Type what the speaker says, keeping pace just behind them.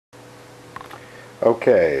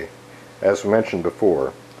Okay, as mentioned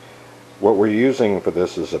before, what we're using for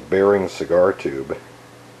this is a bearing cigar tube,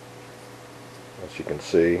 as you can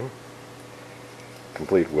see,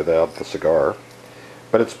 complete without the cigar.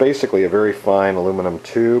 But it's basically a very fine aluminum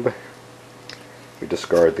tube. We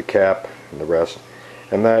discard the cap and the rest,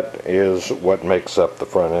 and that is what makes up the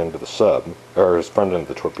front end of the sub, or front end of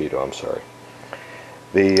the torpedo, I'm sorry.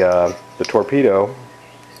 The torpedo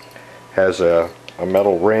has a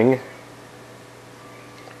metal ring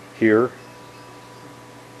here,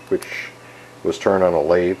 which was turned on a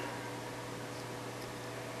lathe.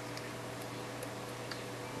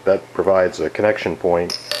 That provides a connection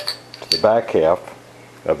point to the back half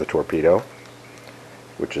of the torpedo,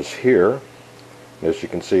 which is here. As you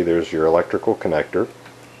can see, there's your electrical connector.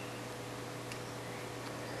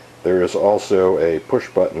 There is also a push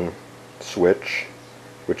button switch,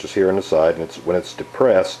 which is here on the side, and when it's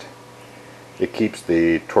depressed, it keeps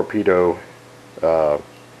the torpedo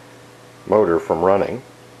motor from running.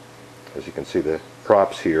 As you can see, the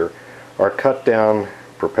props here are cut down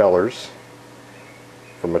propellers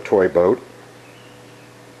from a toy boat,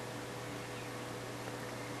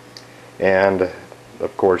 and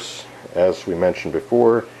of course, as we mentioned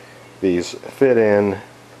before, these fit in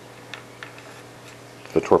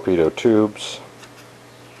the torpedo tubes,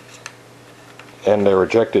 and they're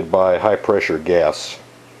ejected by high pressure gas,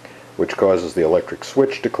 which causes the electric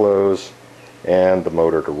switch to close and the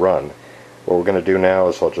motor to run. What we're going to do now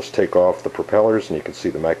is I'll just take off the propellers, and you can see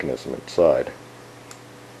the mechanism inside.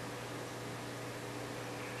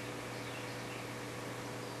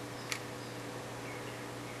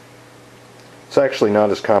 It's actually not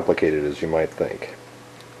as complicated as you might think.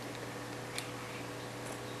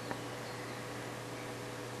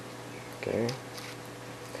 Okay.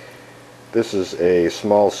 This is a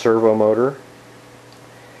small servo motor,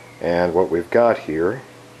 and what we've got here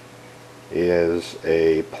is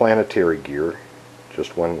a planetary gear,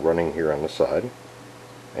 just one running here on the side,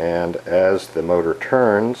 and as the motor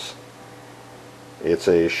turns, it's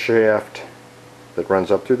a shaft that runs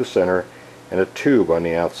up through the center and a tube on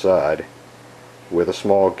the outside with a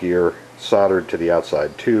small gear soldered to the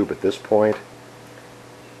outside tube at this point,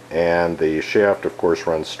 and the shaft of course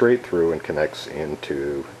runs straight through and connects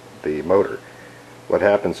into the motor. What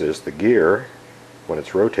happens is the gear, when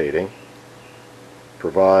it's rotating,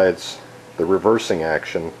 provides the reversing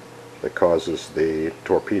action that causes the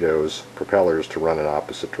torpedo's propellers to run in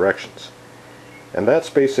opposite directions. And that's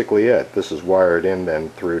basically it. This is wired in then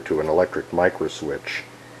through to an electric micro switch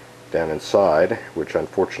down inside, which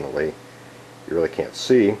unfortunately you really can't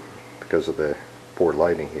see because of the poor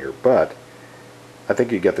lighting here, but I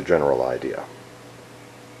think you get the general idea.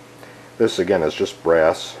 This again is just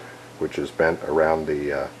brass, which is bent around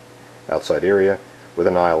the outside area with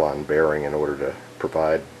a nylon bearing in order to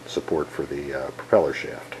provide support for the propeller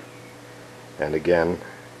shaft. And again,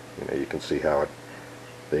 you can see how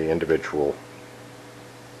the individual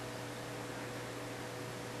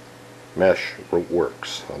mesh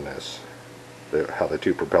works on this, how the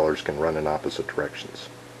two propellers can run in opposite directions.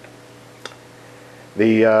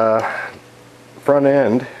 The front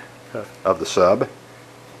end of the sub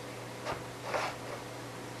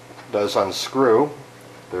does unscrew.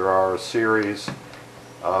 There are a series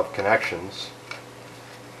of connections,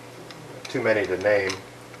 too many to name,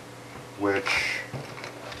 which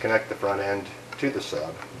connect the front end to the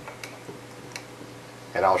sub,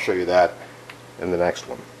 and I'll show you that in the next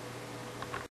one.